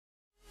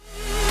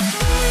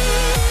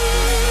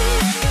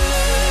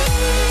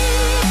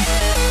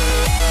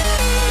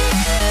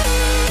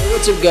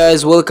What's up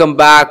guys, welcome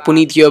back.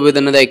 Puneet here with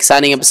another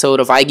exciting episode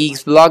of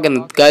iGeeks vlog.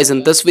 And guys,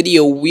 in this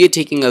video we are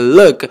taking a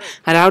look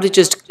at how to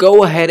just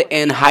go ahead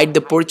and hide the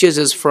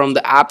purchases from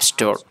the App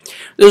Store.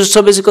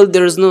 So basically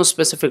there is no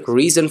specific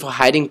reason for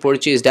hiding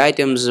purchased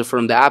items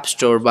from the App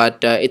Store,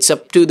 but it's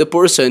up to the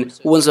person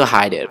who wants to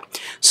hide it.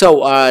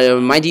 So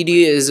my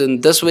duty is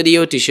in this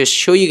video to just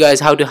show you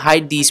guys how to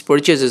hide these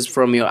purchases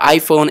from your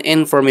iPhone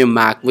and from your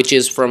Mac, which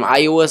is from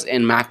iOS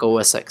and Mac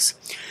OS X.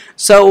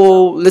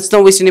 So let's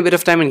not waste any bit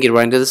of time and get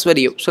right into this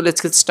video. So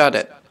let's get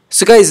started.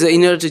 So guys,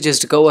 in order to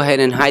just go ahead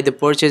and hide the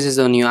purchases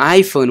on your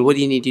iPhone, what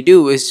you need to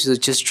do is to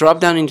just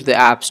drop down into the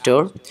App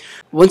Store.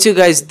 Once you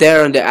guys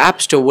there on the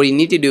App Store, what you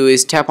need to do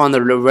is tap on the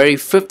very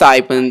fifth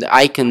icon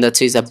that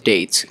says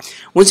updates.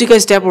 Once you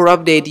guys tap or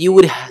update, you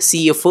would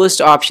see a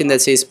first option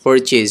that says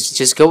purchased.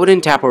 Just go ahead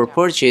and tap or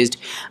purchased,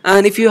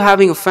 and if you're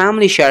having a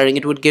family sharing,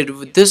 it would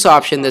give this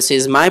option that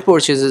says my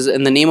purchases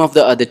and the name of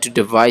the other two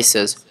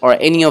devices, or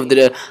any of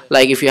the,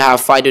 like if you have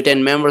 5 to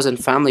 10 members in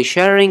family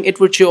sharing, it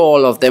would show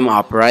all of them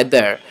up right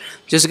there.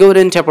 Just go ahead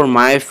and tap on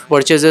my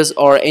purchases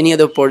or any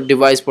other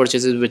device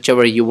purchases,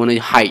 whichever you want to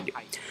hide.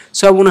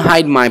 So I want to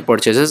hide my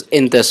purchases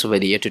in this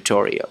video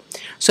tutorial.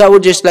 So I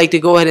would just like to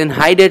go ahead and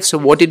hide it. So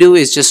what you do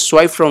is just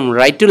swipe from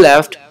right to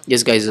left.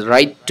 Yes guys,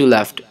 right to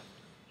left,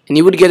 and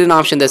you would get an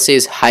option that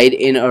says hide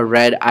in a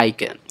red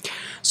icon.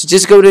 So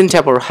just go ahead and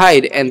tap or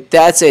hide, and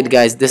that's it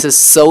guys. This is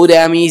so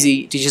damn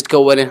easy to just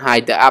go ahead and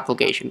hide the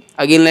application.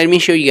 Again, let me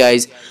show you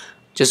guys.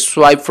 Just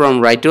swipe from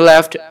right to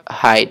left,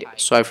 hide.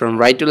 Swipe from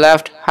right to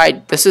left,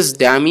 hide. This is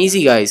damn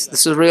easy guys.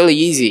 This is really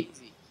easy.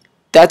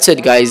 That's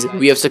it guys,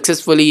 we have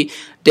successfully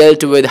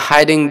dealt with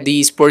hiding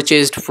these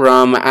purchased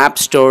from App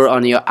Store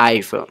on your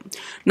iPhone.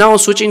 Now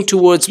switching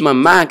towards my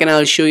Mac, and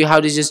I'll show you how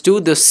to just do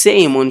the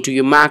same onto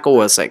your Mac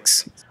OS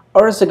X.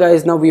 Alright, so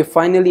guys, now we are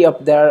finally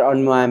up there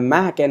on my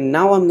Mac, and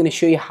now I'm going to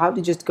show you how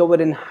to just go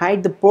ahead and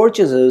hide the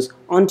purchases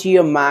onto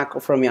your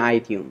Mac from your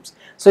iTunes.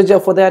 So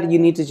for that you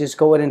need to just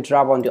go ahead and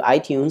drop onto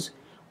iTunes.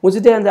 Once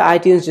you're there on the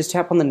iTunes, just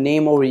tap on the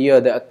name over here,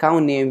 the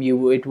account name,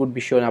 it would be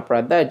shown up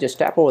right there. Just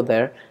tap over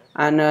there,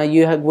 and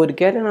you would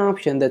get an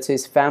option that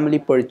says family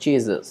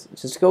purchases.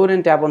 Just go ahead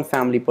and tap on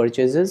family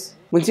purchases.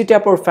 Once you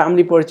tap on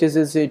family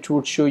purchases, it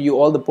would show you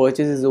all the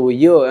purchases over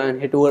here,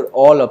 and hit over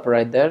all up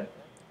right there.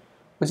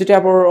 Once you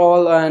tap over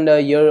all, and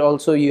here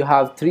also you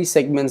have 3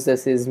 segments that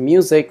says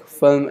music,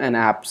 film and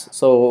apps.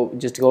 So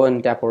just go ahead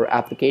and tap over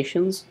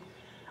applications,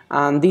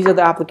 and these are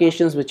the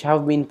applications which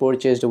have been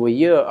purchased over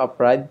here up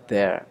right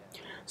there.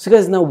 So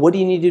guys, now what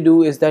you need to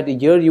do is that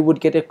here you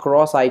would get a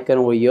cross icon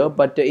over here,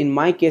 but in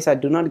my case I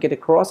do not get a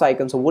cross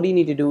icon. So what you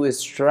need to do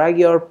is drag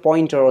your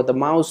pointer or the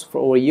mouse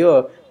over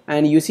here,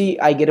 and you see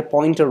I get a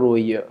pointer over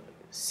here.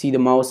 See the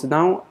mouse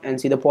now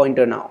and see the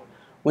pointer now.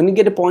 When you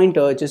get a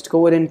pointer, just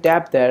go ahead and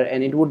tap there,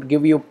 and it would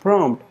give you a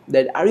prompt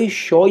that are you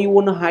sure you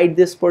want to hide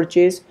this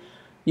purchase.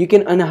 You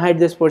can unhide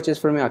this purchase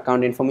from your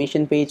account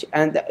information page,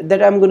 and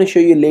that I'm going to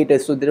show you later,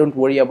 so don't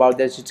worry about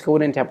that. Just go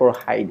ahead and tap or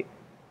hide.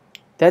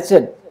 That's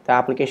it. The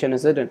application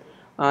is hidden.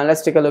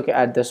 Let's take a look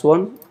at this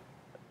one.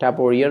 Tap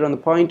over here on the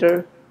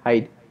pointer,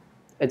 hide.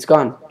 It's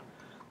gone.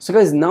 So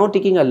guys, now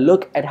taking a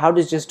look at how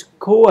to just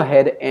go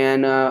ahead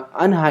and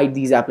unhide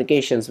these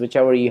applications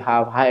whichever you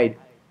have hide.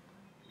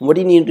 What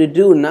you need to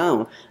do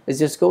now is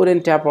just go ahead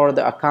and tap over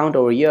the account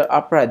over here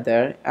up right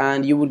there,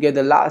 and you will get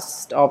the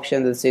last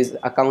option that says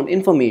account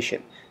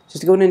information.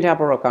 Just go ahead and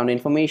tap over account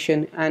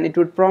information, and it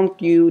would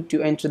prompt you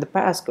to enter the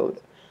passcode.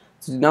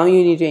 So now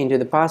you need to enter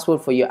the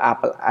password for your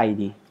Apple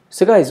ID.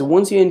 So guys,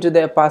 once you enter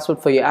the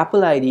password for your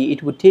Apple ID,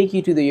 it would take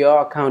you to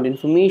your account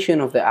information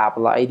of the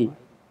Apple ID.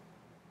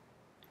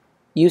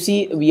 You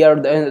see we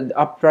are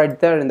up right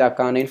there in the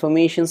account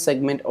information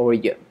segment over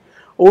here.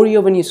 Over here,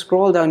 when you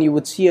scroll down, you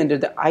would see under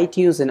the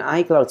iTunes and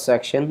iCloud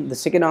section the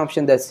second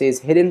option that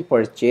says hidden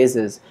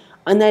purchases.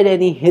 Unhide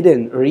any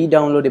hidden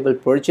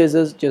re-downloadable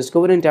purchases. Just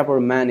go ahead and tap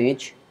on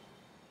manage.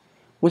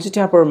 Once you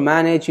tap on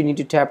manage, you need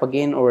to tap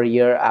again over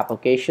here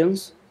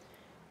applications.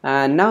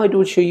 And now it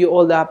will show you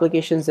all the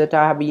applications that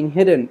have been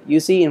hidden. You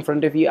see in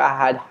front of you I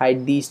had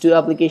hide these 2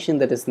 applications,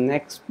 that is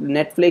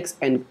Netflix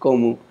and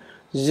Komu.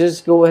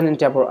 Just go ahead and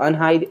tap or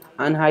unhide,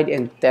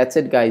 and that's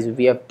it guys,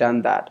 we have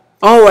done that.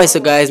 Alright, so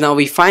guys, now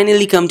we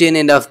finally come to an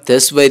end of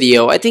this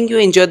video. I think you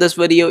enjoyed this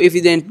video. If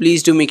you didn't,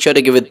 please do make sure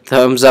to give a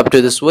thumbs up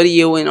to this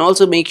video, and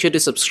also make sure to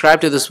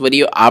subscribe to this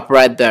video up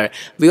right there.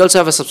 We also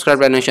have a subscribe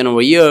button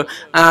over here.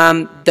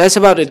 That's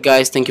about it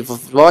guys. Thank you for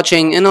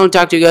watching, and I'll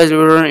talk to you guys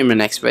later in my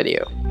next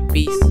video.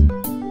 Peace.